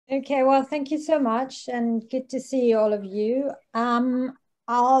Okay, well, thank you so much and good to see all of you.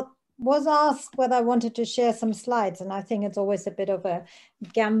 I was asked whether I wanted to share some slides, and I think it's always a bit of a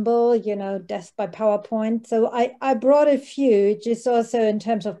gamble, death by PowerPoint. So I brought a few just also in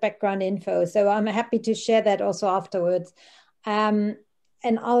terms of background info. So I'm happy to share that also afterwards. Um,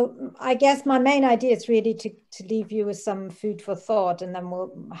 and I guess my main idea is really to leave you with some food for thought, and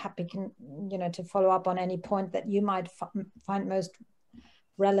then to follow up on any point that you might find most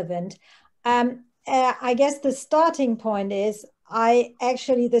relevant. I guess the starting point is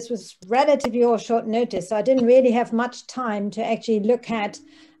this was relatively all short notice, so I didn't really have much time to actually look at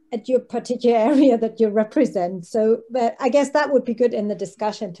your particular area that you represent. So, but I guess that would be good in the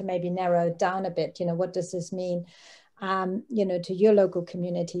discussion to maybe narrow it down a bit. What does this mean, to your local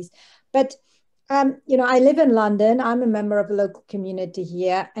communities? But I live in London. I'm a member of a local community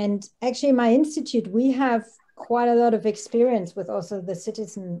here, and actually, my institute we have quite a lot of experience with also the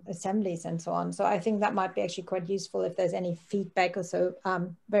citizen assemblies and so on. So I think that might be actually quite useful if there's any feedback or so.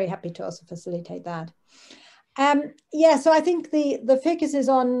 I'm very happy to also facilitate that. So I think the focus is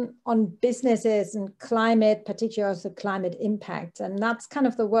on businesses and climate, particularly also climate impact. And that's kind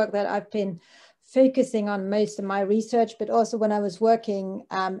of the work that I've been focusing on most of my research, but also when I was working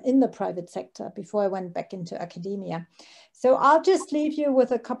in the private sector before I went back into academia. So I'll just leave you with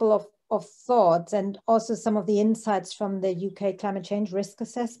a couple of thoughts and also some of the insights from the UK climate change risk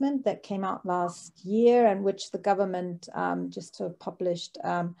assessment that came out last year and which the government just sort of published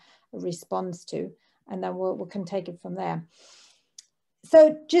a response to, and then we can take it from there.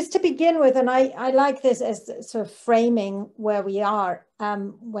 So just to begin with, and I like this as sort of framing where we are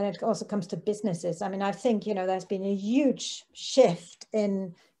when it also comes to businesses. I mean, I think, there's been a huge shift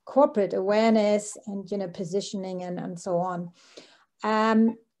in corporate awareness and, positioning and so on.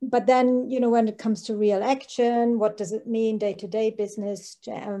 But then, when it comes to real action, what does it mean day-to-day business?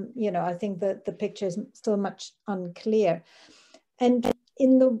 I think that the picture is still much unclear. And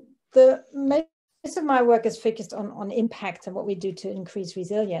in the most of my work is focused on impact and what we do to increase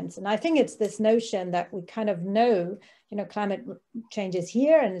resilience. And I think it's this notion that we kind of know, climate change is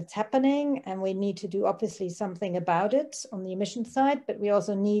here and it's happening, and we need to do obviously something about it on the emission side, but we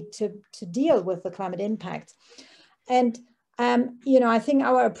also need to deal with the climate impact. And I think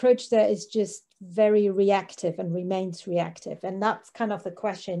our approach there is just very reactive and remains reactive. And that's kind of the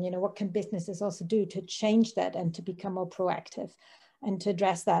question, what can businesses also do to change that and to become more proactive and to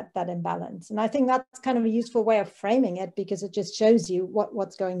address that imbalance? And I think that's kind of a useful way of framing it, because it just shows you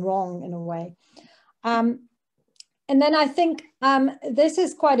what's going wrong in a way. And then I think this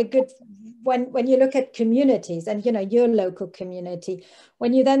is quite a good, when you look at communities and, your local community,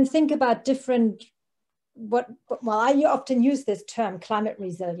 when you then think about different I often use this term climate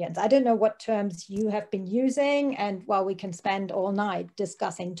resilience. I don't know what terms you have been using, and we can spend all night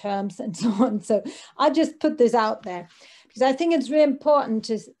discussing terms and so on. So I just put this out there because I think it's really important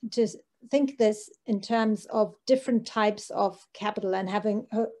to think this in terms of different types of capital and having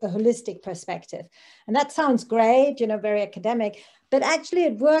a holistic perspective. And that sounds great, very academic, but actually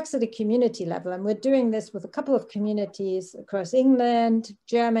it works at a community level. And we're doing this with a couple of communities across England,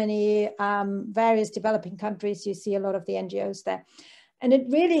 Germany, various developing countries. You see a lot of the NGOs there. And it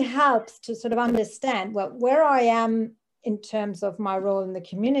really helps to sort of understand, where I am in terms of my role in the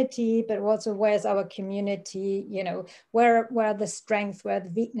community, but also where's our community, where are the strengths, where are the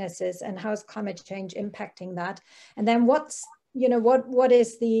weaknesses, and how is climate change impacting that? And then what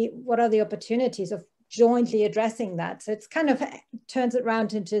are the opportunities of jointly addressing that? So it's kind of turns it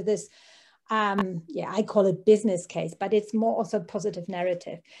around into this, I call it business case, but it's more also positive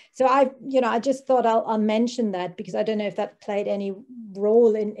narrative. So I just thought I'll mention that, because I don't know if that played any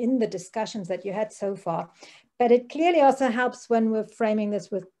role in the discussions that you had so far. But it clearly also helps when we're framing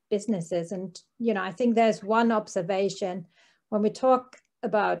this with businesses. And, I think there's one observation when we talk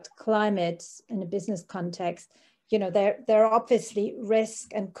about climate in a business context, there are obviously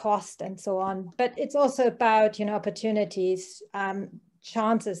risk and cost and so on, but it's also about, opportunities,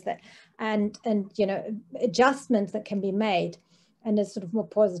 chances that, and adjustments that can be made, and a sort of more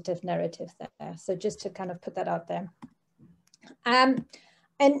positive narrative there. So just to kind of put that out there.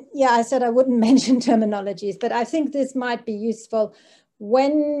 And I said I wouldn't mention terminologies, but I think this might be useful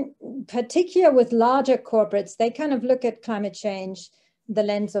when, particularly with larger corporates, they kind of look at climate change the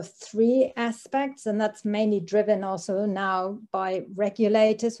lens of three aspects, and that's mainly driven also now by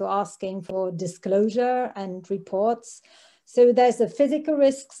regulators who are asking for disclosure and reports. So there's the physical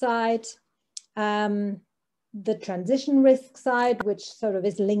risk side, the transition risk side, which sort of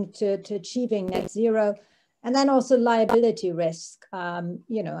is linked to achieving net zero, And then also liability risk,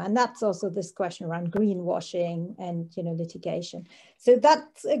 you know, and that's also this question around greenwashing and, you know, litigation. So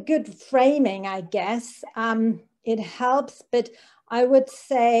that's a good framing, I guess. It helps, but I would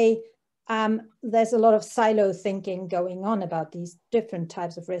say there's a lot of silo thinking going on about these different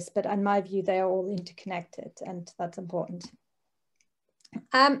types of risks, but in my view, they are all interconnected, and that's important.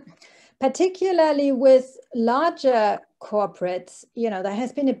 Particularly with larger corporates, you know, there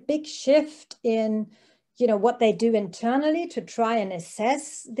has been a big shift in, you know, what they do internally to try and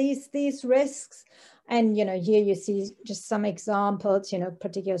assess these risks. And, you know, here you see just some examples, you know,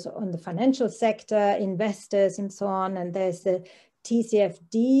 particularly on the financial sector, investors and so on. And there's the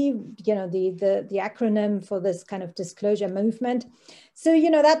TCFD, you know, the acronym for this kind of disclosure movement. So, you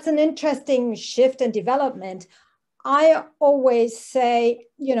know, that's an interesting shift and development. I always say,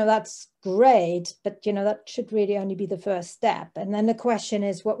 you know, that's great, but, you know, that should really only be the first step. And then the question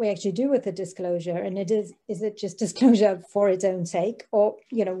is what we actually do with the disclosure. And is it just disclosure for its own sake? Or,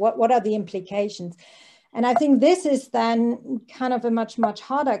 you know, what are the implications? And I think this is then kind of a much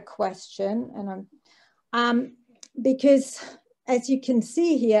harder question. And because as you can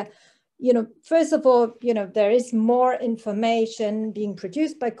see here, you know, first of all, you know, there is more information being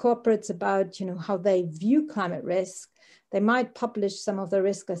produced by corporates about, you know, how they view climate risk. They might publish some of the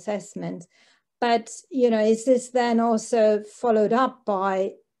risk assessments, but, you know, is this then also followed up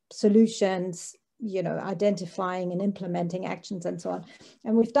by solutions, you know, identifying and implementing actions and so on?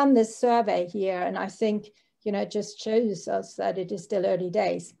 And we've done this survey here, and I think, you know, it just shows us that it is still early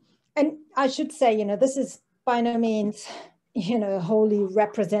days. And I should say, you know, this is by no means, you know, a wholly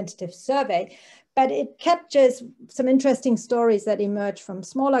representative survey, but it captures some interesting stories that emerge from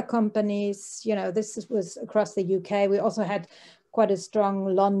smaller companies. You know, this was across the UK. We also had quite a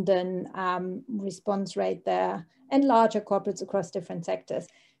strong London response rate there, and larger corporates across different sectors.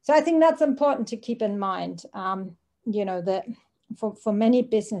 So I think that's important to keep in mind, you know, that for many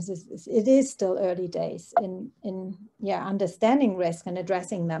businesses, it is still early days in understanding risk and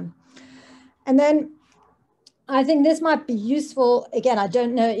addressing them. And then I think this might be useful. Again, I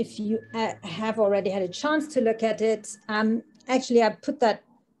don't know if you have already had a chance to look at it. Actually, I put that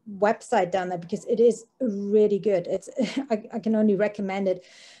website down there because it is really good. It's I can only recommend it.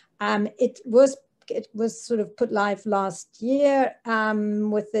 It was sort of put live last year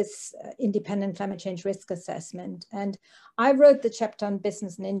with this independent climate change risk assessment. And I wrote the chapter on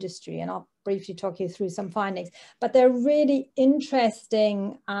business and industry, and I'll briefly talk you through some findings, but they're really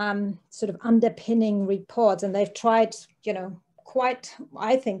interesting sort of underpinning reports. And they've tried, you know,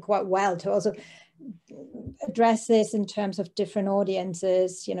 I think quite well to also address this in terms of different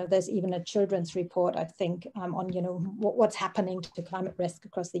audiences. You know, there's even a children's report, I think, on, you know, what's happening to climate risk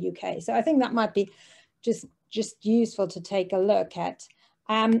across the UK. So I think that might be just useful to take a look at.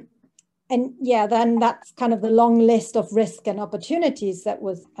 And yeah, then that's kind of the long list of risk and opportunities that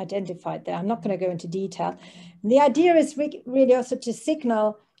was identified there. I'm not going to go into detail. And the idea is really also to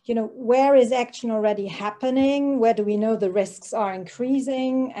signal, you know, where is action already happening? Where do we know the risks are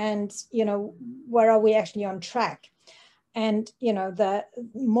increasing? And, you know, where are we actually on track? And, you know, the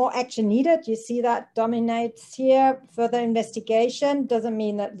more action needed, you see that dominates here. Further investigation doesn't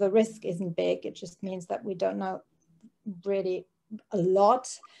mean that the risk isn't big. It just means that we don't know really a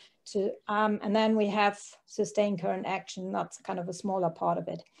lot. And then we have sustained current action. That's kind of a smaller part of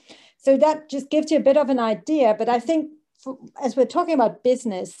it. So that just gives you a bit of an idea. But I think as we're talking about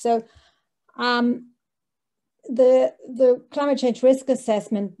business, so the climate change risk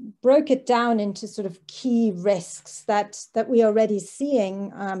assessment broke it down into sort of key risks that we're already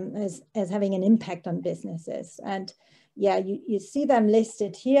seeing as having an impact on businesses. And yeah, you see them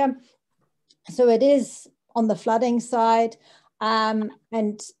listed here. So it is on the flooding side, and,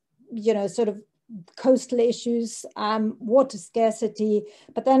 you know, sort of coastal issues, water scarcity,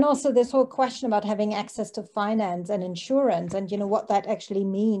 but then also this whole question about having access to finance and insurance, and, you know, what that actually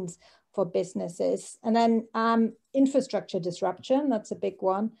means for businesses. And then infrastructure disruption, that's a big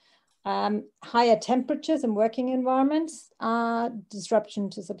one. Higher temperatures and working environments, disruption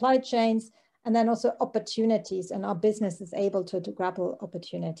to supply chains, and then also opportunities, and our business is able to grapple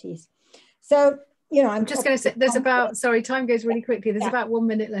opportunities. So, you know, I'm just going to say, there's about, sorry, time goes really quickly. There's about 1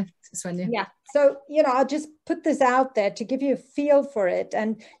 minute left, Swenja. Yeah. So, you know, I'll just put this out there to give you a feel for it.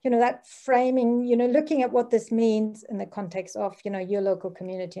 And, you know, that framing, you know, looking at what this means in the context of, you know, your local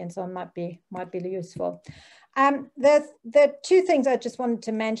community and so on might be useful. There are two things I just wanted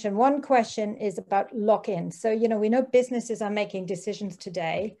to mention. One question is about lock-in. So, you know, we know businesses are making decisions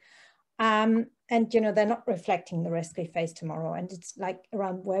today. And, you know, they're not reflecting the risk we face tomorrow. And it's like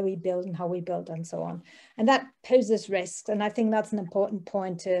around where we build and how we build and so on. And that poses risks. And I think that's an important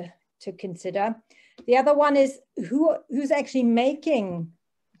point to consider. The other one is who's actually making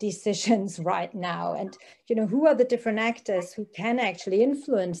decisions right now, and who are the different actors who can actually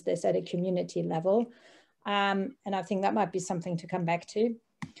influence this at a community level. And I think that might be something to come back to.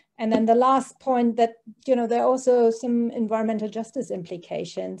 And then the last point that there are also some environmental justice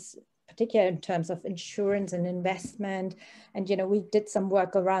implications, particularly in terms of insurance and investment. And we did some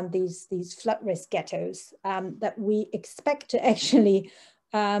work around these flood risk ghettos that we expect to actually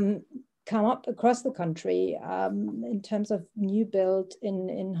come up across the country in terms of new build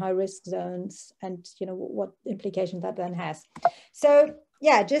in high risk zones, and what implication that then has. So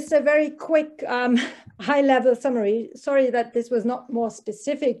yeah, just a very quick high level summary. Sorry that this was not more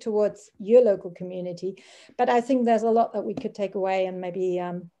specific towards your local community, but I think there's a lot that we could take away and maybe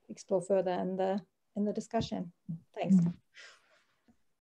explore further in the discussion. Thanks.